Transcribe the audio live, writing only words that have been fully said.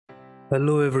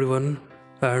Hello everyone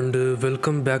and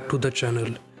welcome back to the channel.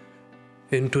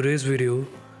 In today's video,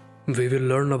 we will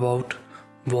learn about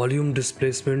volume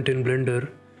displacement in Blender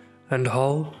and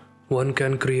how one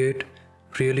can create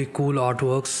really cool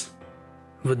artworks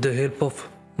with the help of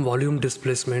volume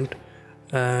displacement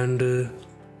and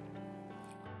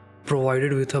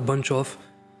provided with a bunch of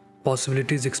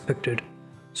possibilities expected.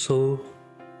 So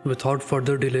without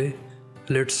further delay,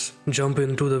 let's jump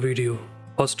into the video.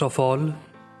 First of all,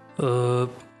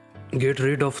 get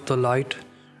rid of the light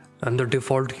and the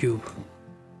default cube.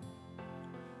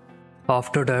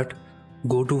 After that,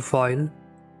 go to File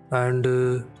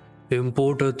and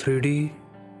import a 3D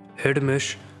head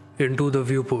mesh into the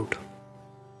viewport.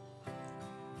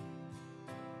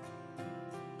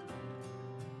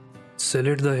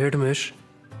 Select the head mesh,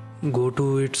 go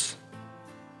to its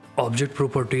object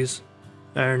properties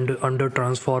and under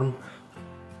transform,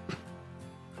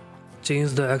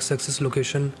 change the x-axis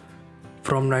location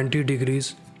from 90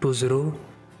 degrees to 0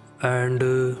 and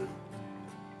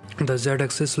the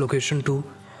z-axis location to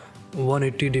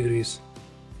 180 degrees.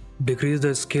 Decrease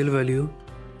the scale value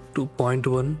to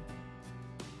 0.1.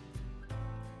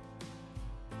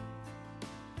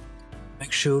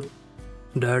 Make sure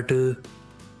that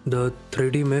the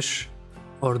 3D mesh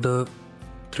or the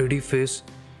 3D face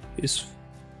is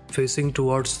facing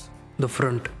towards the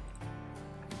front.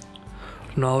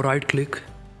 Now right click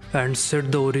and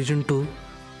set the origin to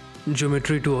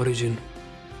geometry to origin.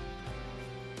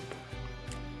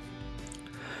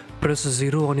 Press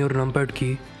 0 on your numpad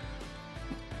key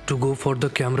to go for the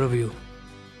camera view.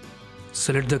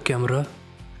 Select the camera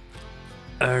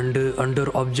and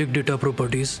under object data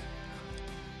properties,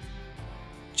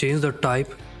 change the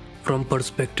type from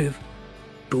perspective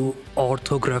to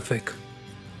orthographic.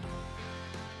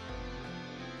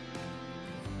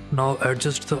 Now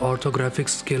adjust the orthographic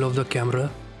scale of the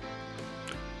camera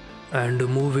and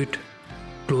move it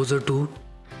closer to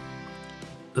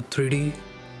the 3D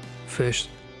face.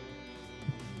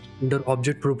 Under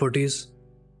object properties,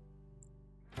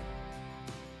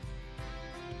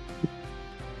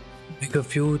 make a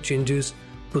few changes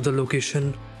to the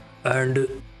location and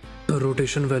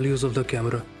rotation values of the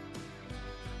camera.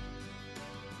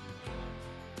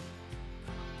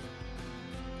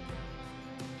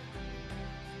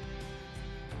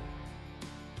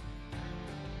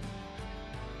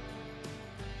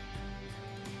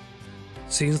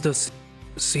 Since the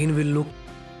scene will look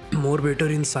more better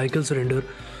in cycles render,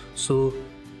 so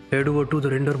head over to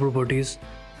the render properties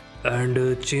and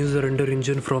change the render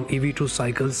engine from EV to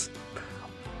cycles.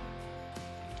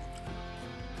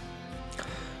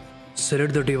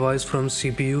 Select the device from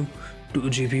CPU to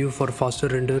GPU for faster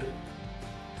render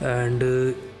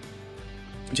and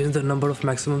change the number of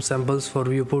maximum samples for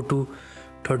viewport to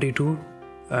 32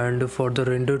 and for the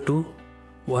render to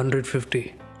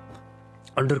 150.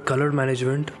 Under color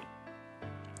management,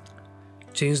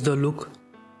 change the look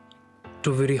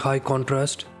to very high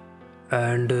contrast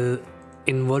and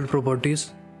in world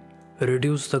properties,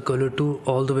 reduce the color to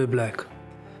all the way black.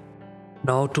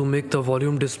 Now to make the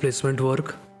volume displacement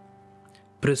work,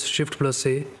 press Shift plus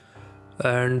A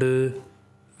and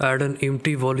add an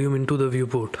empty volume into the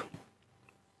viewport.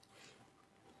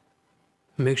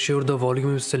 Make sure the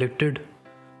volume is selected,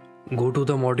 go to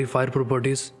the modifier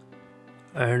properties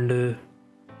and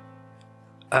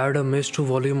add a mesh to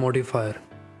volume modifier.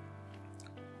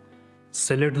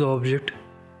 Select the object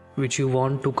which you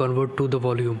want to convert to the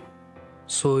volume.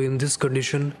 So in this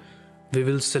condition, we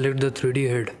will select the 3D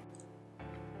head.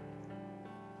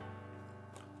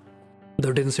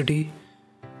 The density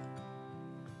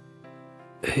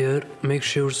here, make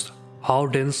sure how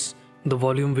dense the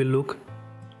volume will look.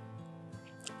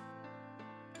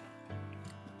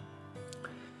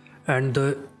 And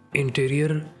the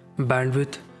interior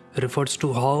bandwidth refers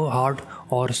to how hard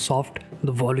or soft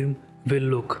the volume will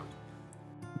look.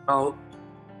 Now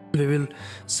we will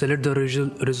select the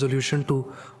resolution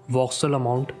to voxel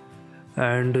amount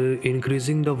and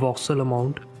increasing the voxel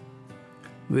amount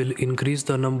will increase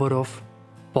the number of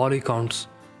poly counts.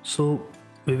 So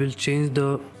we will change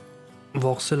the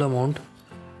voxel amount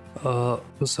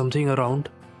to something around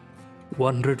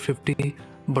 150,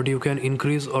 but you can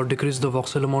increase or decrease the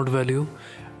voxel amount value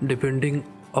depending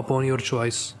upon your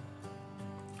choice.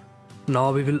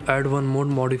 Now we will add one more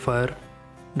modifier,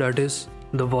 that is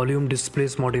the volume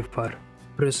displace modifier.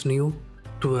 Press new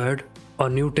to add a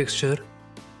new texture,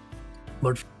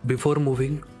 but before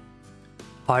moving,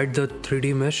 hide the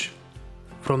 3D mesh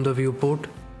from the viewport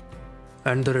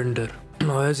and the render.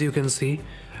 Now as you can see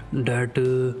that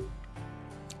a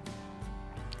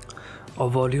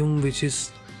volume which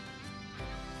is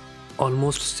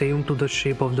almost same to the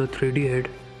shape of the 3D head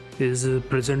is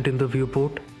present in the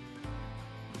viewport.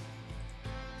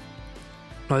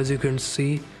 Now as you can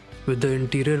see, with the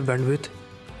interior bandwidth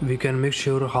we can make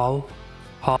sure how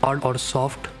hard or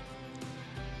soft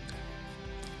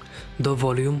the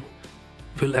volume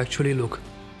will actually look.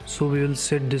 So we will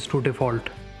set this to default.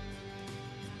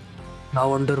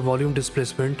 Now under volume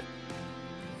displacement,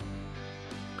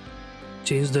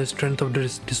 change the strength of the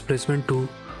displacement to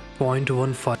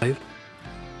 0.15,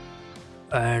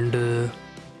 and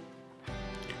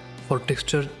for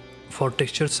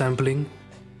texture sampling,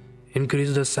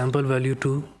 increase the sample value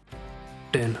to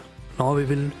 10. Now we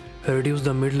will reduce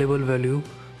the mid-level value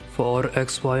for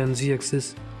X, Y and Z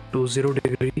axis to 0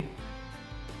 degree.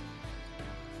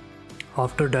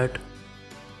 After that,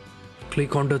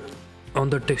 click on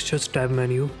the textures tab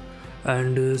menu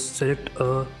and select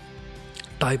a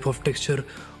type of texture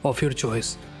of your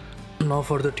choice. Now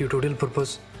for the tutorial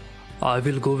purpose, I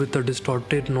will go with the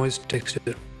distorted noise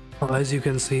texture. Now as you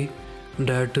can see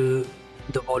that the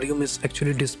volume is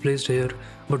actually displaced here,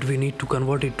 but we need to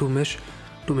convert it to mesh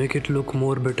to make it look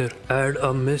more better. Add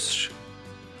a mesh,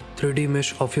 3D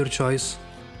mesh of your choice,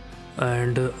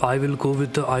 and I will go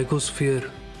with the icosphere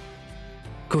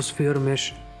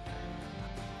mesh.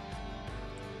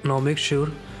 Now make sure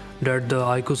that the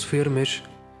icosphere mesh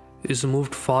is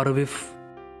moved far away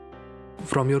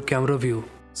from your camera view.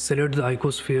 Select the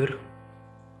icosphere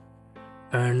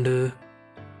and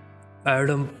add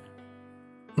a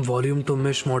volume to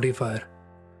mesh modifier.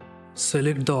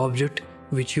 Select the object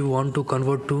which you want to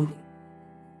convert to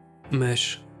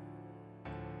mesh.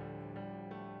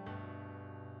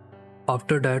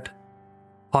 After that,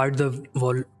 hide the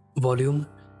volume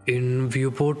in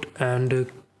viewport and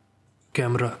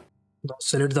camera. Now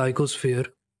select the icosphere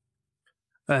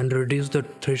and reduce the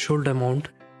threshold amount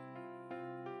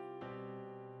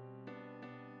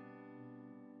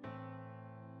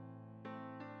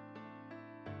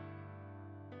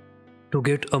to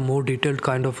get a more detailed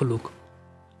kind of a look.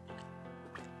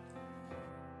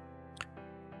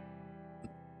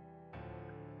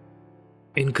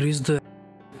 Increase the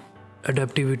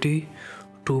adaptivity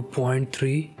to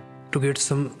 0.3 to get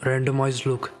some randomized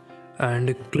look,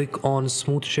 and click on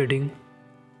smooth shading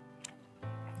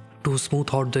to smooth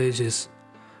out the edges.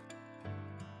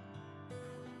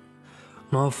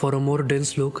 Now for a more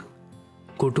dense look,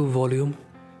 go to volume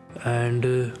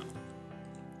and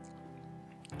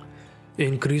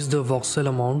increase the voxel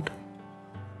amount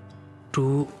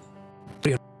to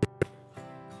 300.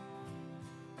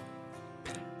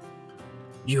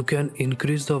 You can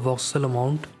increase the voxel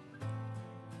amount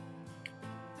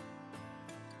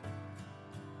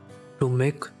to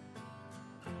make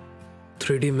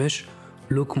 3D mesh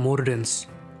look more dense.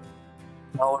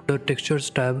 Now under textures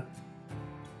tab,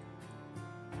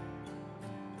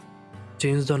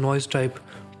 change the noise type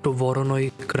to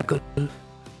Voronoi crackle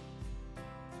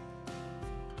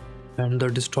and the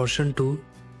distortion to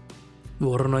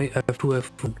Voronoi F2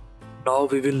 F1. Now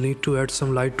we will need to add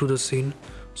some light to the scene,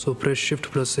 so press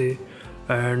Shift+A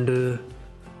and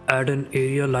add an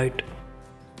area light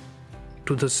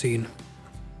to the scene.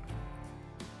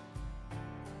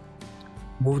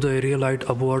 Move the area light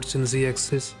upwards in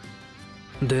Z-axis.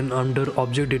 Then under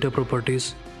Object Data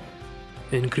Properties,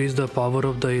 increase the power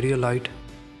of the area light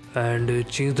and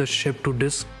change the shape to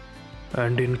disk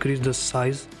and increase the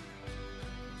size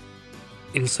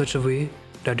in such a way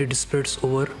that it spreads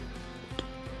over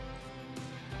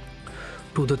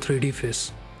to the 3D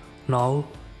face. Now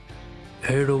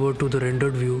head over to the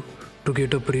rendered view to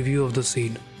get a preview of the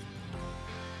scene.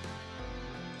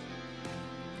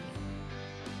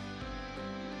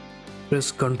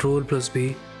 Press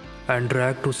Ctrl+B and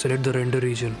drag to select the render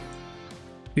region.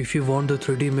 If you want the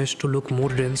 3D mesh to look more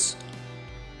dense,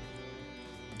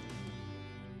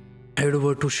 head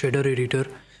over to shader editor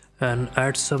and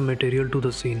add some material to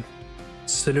the scene.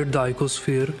 Select the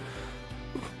icosphere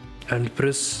and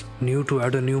press new to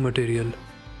add a new material.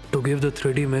 To give the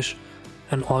 3D mesh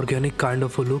an organic kind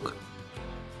of a look,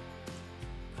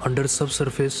 under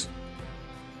subsurface,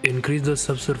 increase the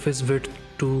subsurface width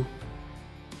to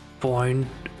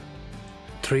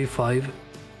 0.35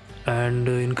 and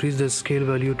increase the scale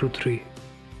value to 3.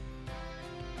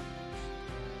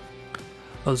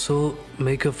 Also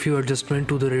make a few adjustments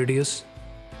to the radius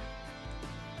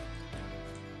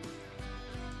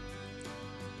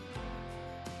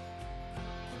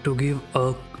to give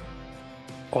a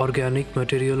organic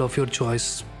material of your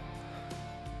choice.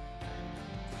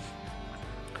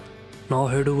 Now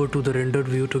head over to the rendered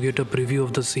view to get a preview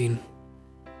of the scene.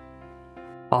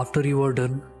 After you are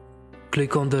done,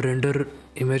 click on the render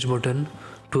image button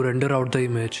to render out the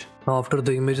image. Now after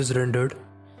the image is rendered,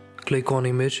 click on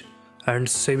image and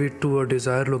save it to a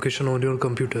desired location on your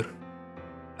computer.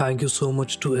 Thank you so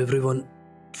much to everyone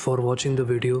for watching the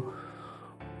video.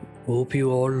 Hope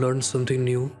you all learned something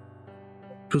new.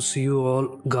 To see you all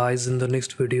guys in the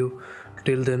next video.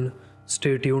 Till then,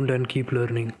 stay tuned and keep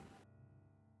learning.